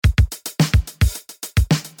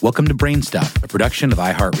Welcome to BrainStuff, a production of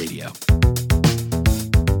iHeartRadio.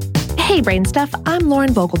 Hey, BrainStuff, I'm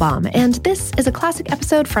Lauren Vogelbaum, and this is a classic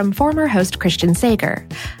episode from former host Christian Sager.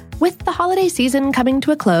 With the holiday season coming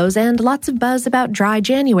to a close and lots of buzz about dry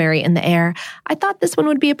January in the air, I thought this one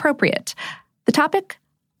would be appropriate. The topic?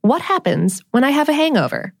 What happens when I have a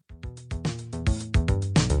hangover?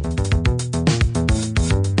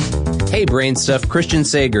 Hey, BrainStuff, Christian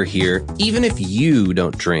Sager here. Even if you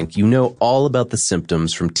don't drink, you know all about the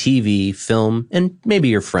symptoms from TV, film, and maybe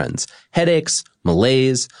your friends. Headaches,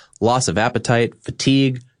 malaise, loss of appetite,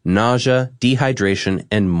 fatigue, nausea, dehydration,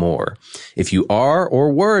 and more. If you are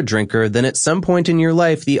or were a drinker, then at some point in your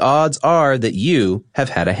life, the odds are that you have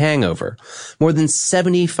had a hangover. More than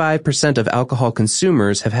 75% of alcohol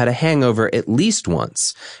consumers have had a hangover at least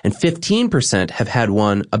once, and 15% have had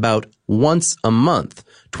one about once a month.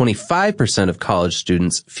 25% of college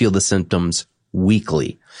students feel the symptoms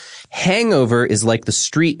weekly. Hangover is like the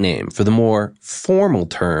street name for the more formal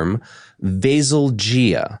term,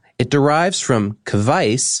 vasalgia. It derives from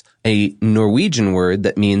kveis, a Norwegian word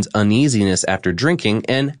that means uneasiness after drinking,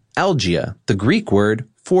 and algia, the Greek word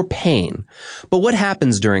for pain. But what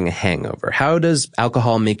happens during a hangover? How does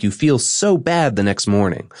alcohol make you feel so bad the next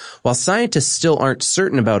morning? While scientists still aren't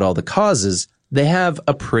certain about all the causes, they have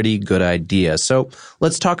a pretty good idea. So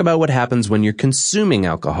let's talk about what happens when you're consuming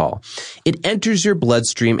alcohol. It enters your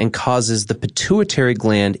bloodstream and causes the pituitary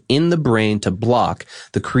gland in the brain to block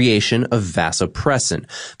the creation of vasopressin.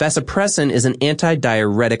 Vasopressin is an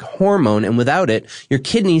antidiuretic hormone, and without it, your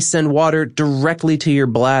kidneys send water directly to your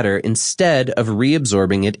bladder instead of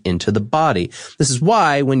reabsorbing it into the body. This is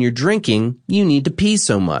why when you're drinking, you need to pee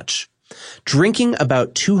so much. Drinking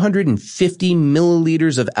about 250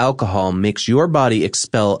 milliliters of alcohol makes your body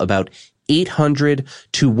expel about 800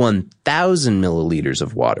 to 1,000 milliliters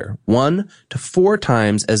of water, 1 to 4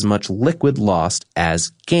 times as much liquid lost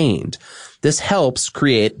as gained. This helps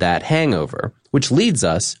create that hangover, which leads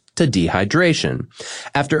us to dehydration.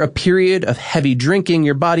 After a period of heavy drinking,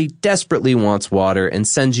 your body desperately wants water and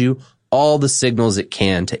sends you all the signals it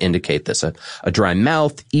can to indicate this. A dry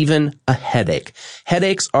mouth, even a headache.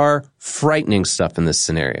 Headaches are frightening stuff in this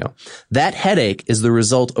scenario. That headache is the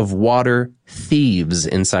result of water thieves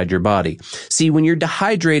inside your body. See, when you're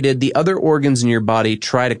dehydrated, the other organs in your body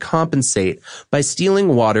try to compensate by stealing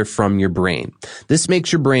water from your brain. This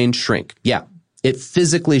makes your brain shrink. Yeah. It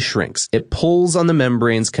physically shrinks. It pulls on the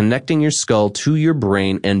membranes connecting your skull to your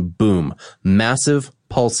brain, and boom, massive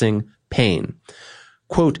pulsing pain.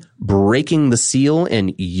 Quote, breaking the seal and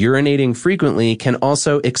urinating frequently can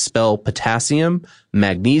also expel potassium,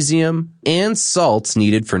 magnesium, and salts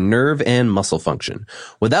needed for nerve and muscle function.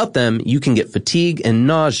 Without them, you can get fatigue and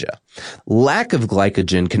nausea. Lack of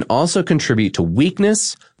glycogen can also contribute to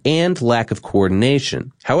weakness and lack of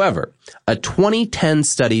coordination. However, a 2010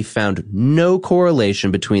 study found no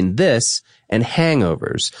correlation between this and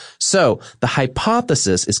hangovers. So the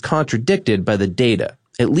hypothesis is contradicted by the data,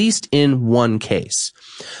 at least in one case.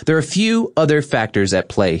 There are a few other factors at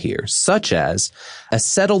play here, such as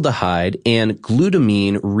acetaldehyde and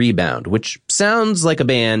glutamine rebound, which sounds like a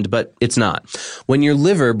band, but it's not. When your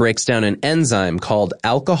liver breaks down an enzyme called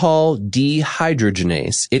alcohol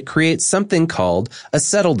dehydrogenase, it creates something called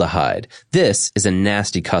acetaldehyde. This is a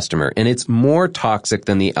nasty customer, and it's more toxic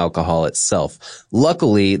than the alcohol itself.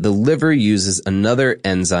 Luckily, the liver uses another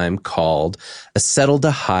enzyme called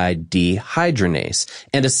acetaldehyde dehydrogenase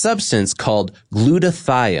and a substance called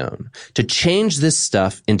glutathione to change this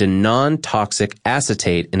stuff into non-toxic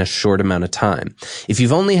acetate in a short amount of time. If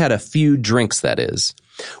you've only had a few drinks, that is.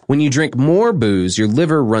 When you drink more booze, your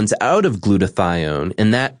liver runs out of glutathione,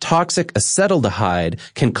 and that toxic acetaldehyde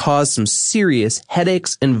can cause some serious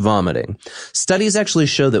headaches and vomiting. Studies actually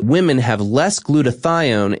show that women have less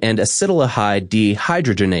glutathione and acetaldehyde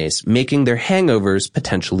dehydrogenase, making their hangovers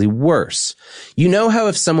potentially worse. You know how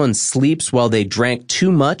if someone sleeps while they drank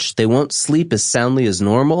too much, they won't sleep as soundly as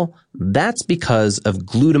normal? That's because of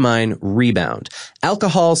glutamine rebound.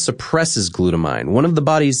 Alcohol suppresses glutamine, one of the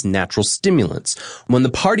body's natural stimulants. When the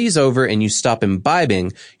party's over and you stop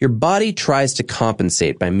imbibing, your body tries to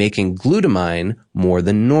compensate by making glutamine more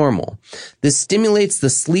than normal. This stimulates the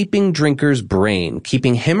sleeping drinker's brain,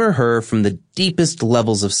 keeping him or her from the deepest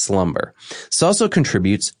levels of slumber. This also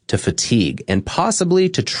contributes to fatigue and possibly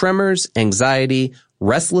to tremors, anxiety,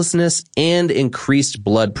 restlessness, and increased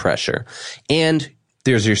blood pressure. And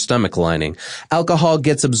there's your stomach lining. Alcohol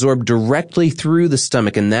gets absorbed directly through the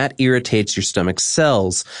stomach, and that irritates your stomach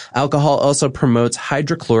cells. Alcohol also promotes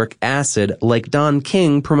hydrochloric acid, like Don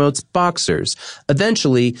King promotes boxers.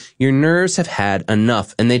 Eventually, your nerves have had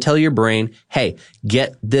enough, and they tell your brain, hey,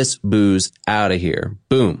 get this booze out of here.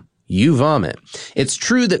 Boom. you vomit. It's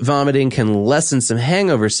true that vomiting can lessen some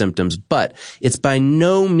hangover symptoms, but it's by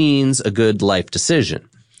no means a good life decision.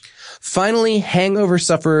 Finally, hangover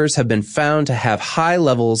sufferers have been found to have high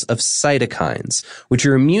levels of cytokines, which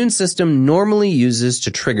your immune system normally uses to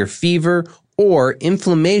trigger fever or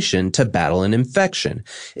inflammation to battle an infection.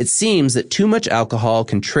 It seems that too much alcohol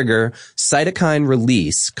can trigger cytokine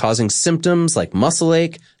release, causing symptoms like muscle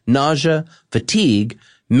ache, nausea, fatigue,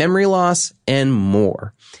 memory loss, and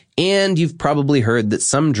more. And you've probably heard that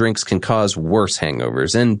some drinks can cause worse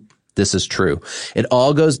hangovers, and this is true. It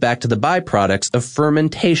all goes back to the byproducts of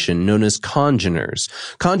fermentation known as congeners.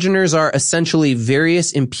 Congeners are essentially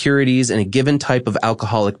various impurities in a given type of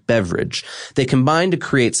alcoholic beverage. They combine to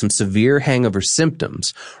create some severe hangover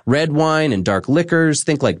symptoms. Red wine and dark liquors,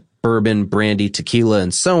 think like bourbon, brandy, tequila,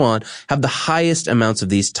 and so on, have the highest amounts of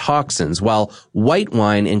these toxins, while white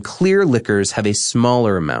wine and clear liquors have a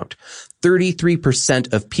smaller amount.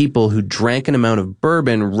 33% of people who drank an amount of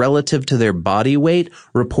bourbon relative to their body weight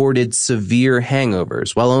reported severe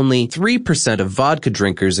hangovers, while only 3% of vodka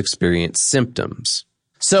drinkers experienced symptoms.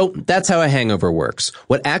 So that's how a hangover works.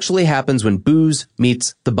 What actually happens when booze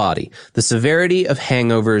meets the body. The severity of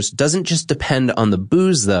hangovers doesn't just depend on the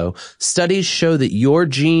booze, though. Studies show that your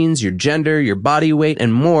genes, your gender, your body weight,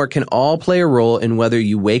 and more can all play a role in whether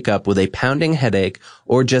you wake up with a pounding headache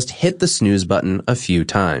or just hit the snooze button a few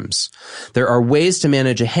times. There are ways to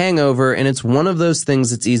manage a hangover, and it's one of those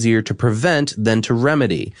things that's easier to prevent than to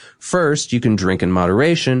remedy. First, you can drink in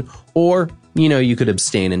moderation, or you could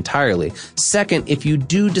abstain entirely. Second, if you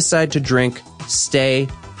do decide to drink, stay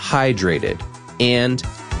hydrated and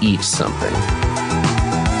eat something.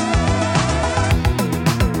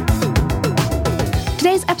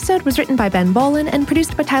 Today's episode was written by Ben Bolin and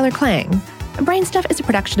produced by Tyler Klang. BrainStuff is a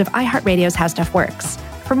production of iHeartRadio's How Stuff Works.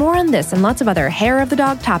 For more on this and lots of other hair of the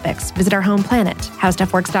dog topics, visit our home planet,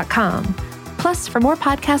 howstuffworks.com. Plus, for more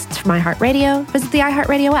podcasts from iHeartRadio, visit the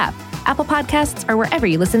iHeartRadio app, Apple Podcasts, or wherever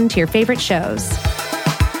you listen to your favorite shows.